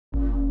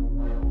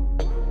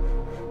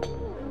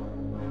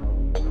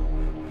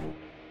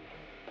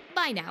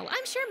By now,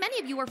 I'm sure many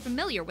of you are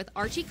familiar with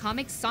Archie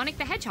Comics' Sonic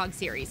the Hedgehog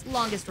series,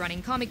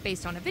 longest-running comic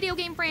based on a video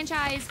game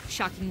franchise,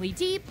 shockingly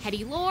deep,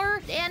 heady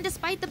lore, and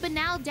despite the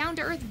banal,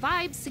 down-to-earth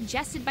vibes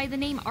suggested by the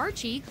name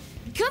Archie,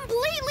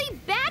 completely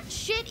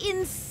batshit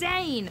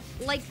insane!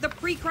 Like the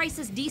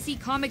pre-crisis DC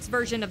Comics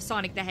version of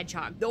Sonic the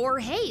Hedgehog, or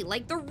hey,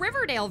 like the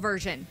Riverdale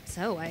version.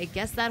 So I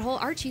guess that whole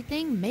Archie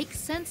thing makes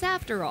sense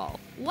after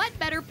all. What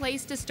better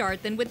place to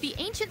start than with the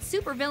ancient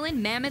supervillain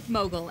Mammoth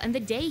Mogul and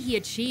the day he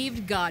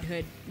achieved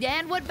godhood?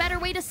 And what better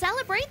way to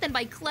celebrate than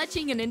by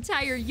clutching an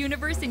entire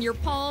universe in your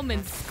palm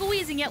and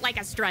squeezing it like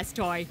a stress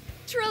toy?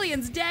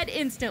 Trillions dead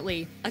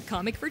instantly. A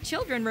comic for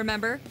children,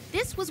 remember?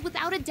 This was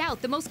without a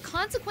doubt the most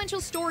consequential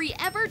story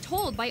ever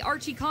told by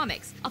Archie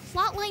Comics, a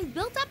plotline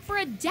built up for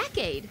a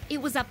decade.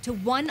 It was up to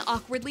one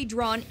awkwardly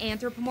drawn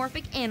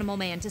anthropomorphic animal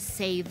man to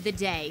save the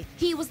day.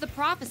 He was the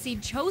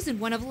prophesied chosen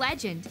one of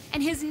legend,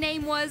 and his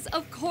name was,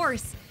 of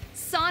course,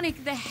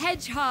 Sonic the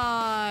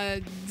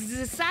Hedgehog's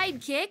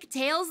sidekick,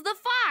 Tails the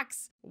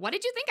Fox. What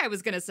did you think I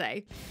was gonna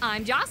say?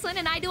 I'm Jocelyn,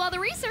 and I do all the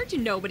research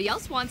and nobody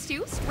else wants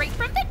to, straight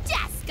from the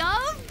desk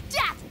of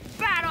Death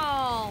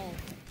Battle!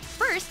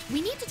 First,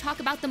 we need to talk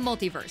about the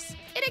multiverse.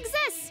 It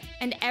exists!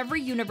 And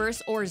every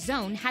universe or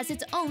zone has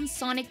its own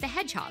Sonic the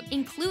Hedgehog,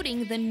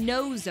 including the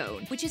No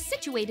Zone, which is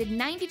situated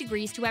 90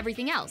 degrees to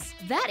everything else.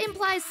 That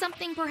implies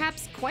something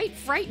perhaps quite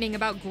frightening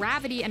about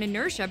gravity and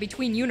inertia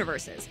between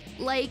universes.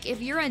 Like, if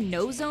you're a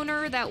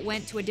No-Zoner that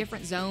went to a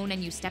different zone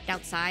and you stepped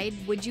outside,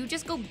 would you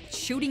just go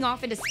shooting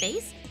off into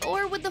space?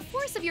 Or would the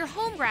force of your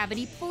home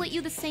gravity pull at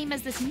you the same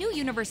as this new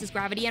universe's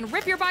gravity and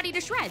rip your body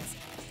to shreds?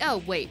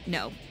 Oh, wait,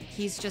 no.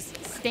 He's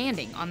just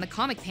standing on the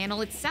comic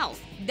panel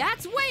itself.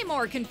 That's way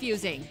more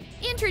confusing!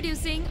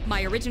 Introducing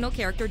my original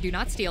character, Do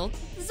Not Steal,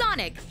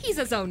 Zonic. He's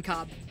a zone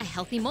cob. A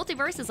healthy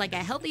multiverse is like a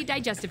healthy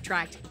digestive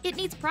tract. It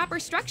needs proper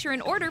structure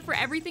in order for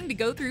everything to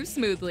go through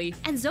smoothly.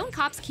 And zone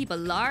cops keep a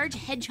large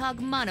hedgehog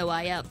mono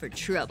eye out for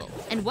trouble.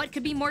 And what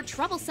could be more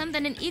troublesome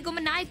than an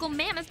egomaniacal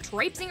mammoth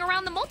traipsing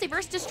around the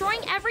multiverse,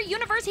 destroying every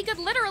universe he could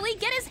literally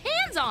get his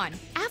hands on?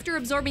 After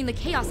absorbing the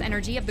chaos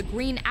energy of the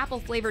green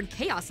apple-flavored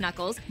Chaos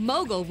Knuckles,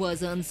 Mogul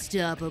was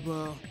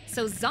unstoppable.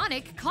 So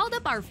Zonic called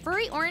up our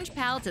furry orange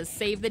pal to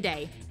save the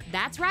day.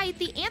 That's right,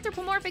 the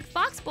anthropomorphic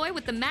fox boy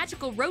with the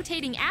magical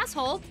rotating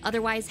asshole,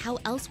 otherwise how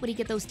else would he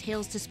get those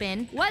tails to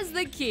spin, was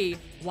the key.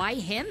 Why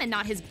him and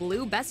not his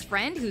blue best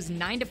friend whose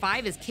 9 to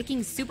 5 is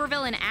kicking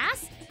supervillain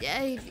ass?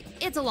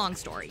 It's a long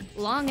story.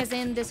 Long as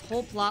in this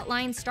whole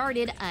plotline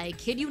started, I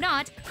kid you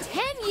not,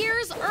 10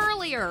 years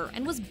earlier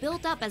and was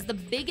built up as the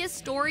biggest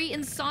story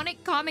in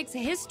Sonic Comics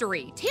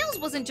history. Tails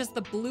wasn't just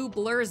the Blue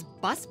Blur's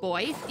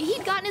busboy,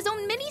 he'd gotten his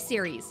own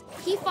miniseries.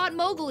 He fought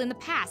Mogul in the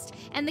past,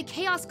 and the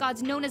Chaos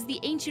Gods known as the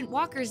Ancient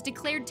Walkers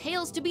declared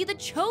Tails to be the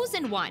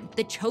Chosen One.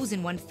 The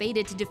Chosen One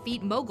fated to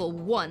defeat Mogul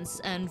once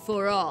and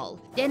for all.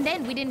 And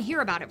then we didn't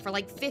hear about it for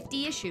like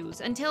 50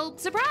 issues until,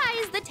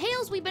 surprise, the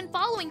Tails we've been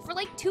following for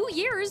like 2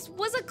 years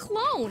was a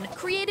clone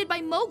created by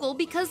Mogul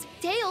because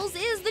Tails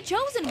is the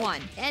Chosen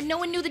One, and no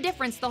one knew the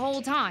difference the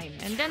whole time.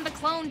 And then the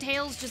clone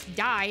Tails just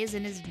dies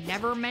and is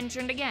never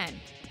mentioned again.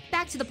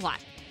 Back to the plot.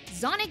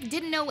 Zonic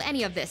didn't know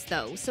any of this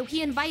though, so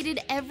he invited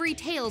every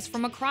Tails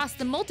from across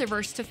the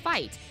multiverse to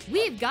fight.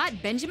 We've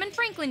got Benjamin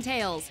Franklin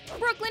Tails,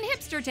 Brooklyn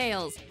Hipster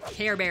Tails,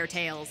 Care Bear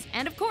Tails,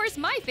 and of course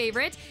my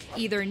favorite,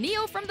 either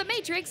Neo from The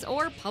Matrix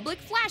or Public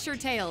Flasher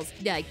Tails.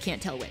 I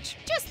can't tell which.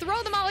 Just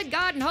throw them all at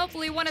God and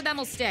hopefully one of them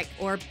will stick.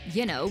 Or,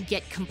 you know,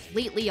 get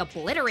completely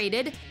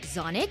obliterated.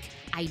 Zonic?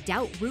 I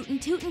doubt Rootin'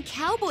 Tootin'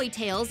 Cowboy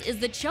Tails is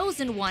the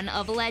chosen one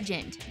of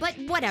legend. But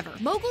whatever,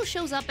 Mogul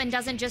shows up and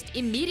doesn't just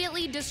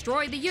immediately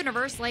destroy the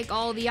universe like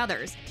all the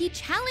others. He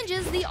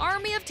challenges the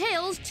army of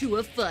Tails to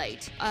a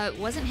fight.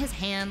 Wasn't his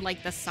hand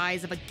like the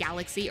size of a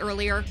galaxy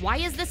earlier? Why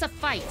is this a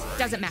fight?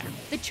 Doesn't matter.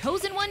 The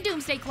Chosen One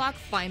Doomsday Clock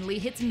finally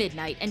hits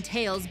midnight and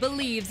Tails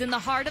believes in the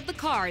heart of the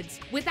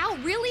cards.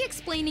 Without really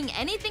explaining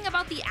anything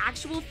about the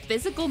actual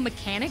physical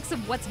mechanics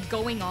of what's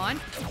going on,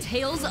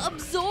 Tails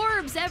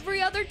absorbs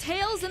every other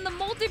Tails in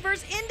the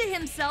multiverse into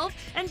himself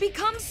and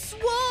becomes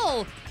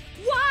swole.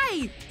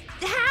 Why?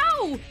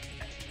 How?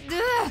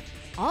 Ugh.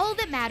 All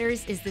that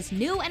matters is this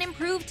new and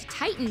improved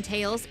Titan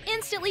Tails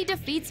instantly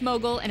defeats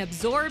Mogul and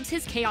absorbs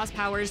his chaos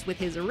powers with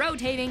his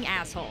rotating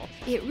asshole.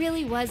 It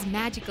really was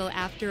magical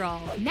after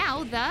all.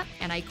 Now the,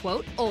 and I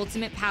quote,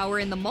 ultimate power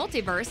in the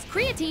multiverse,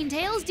 Creatine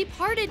Tails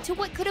departed to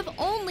what could have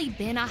only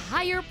been a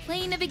higher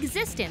plane of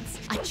existence,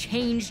 a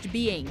changed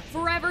being,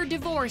 forever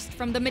divorced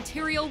from the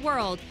material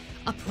world,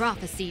 a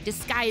prophecy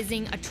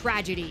disguising a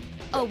tragedy.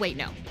 Oh wait,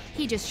 no.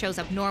 He just shows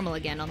up normal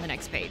again on the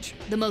next page.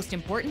 The most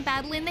important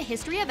battle in the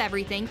history of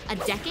everything, a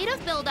decade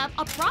of buildup,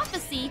 a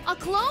prophecy, a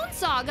clone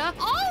saga,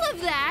 all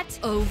of that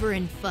over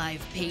in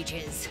 5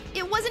 pages.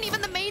 It wasn't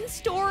even the main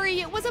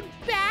story, it was a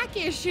back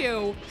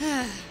issue.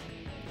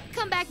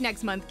 Come back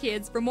next month,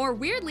 kids, for more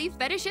weirdly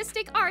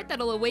fetishistic art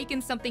that'll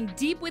awaken something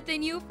deep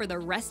within you for the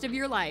rest of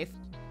your life.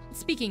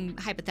 Speaking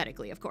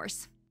hypothetically, of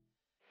course.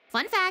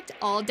 Fun fact,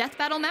 all Death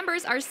Battle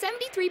members are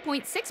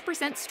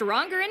 73.6%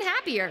 stronger and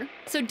happier.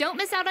 So don't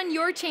miss out on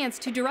your chance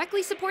to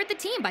directly support the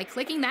team by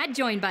clicking that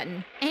join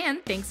button.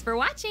 And thanks for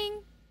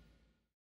watching!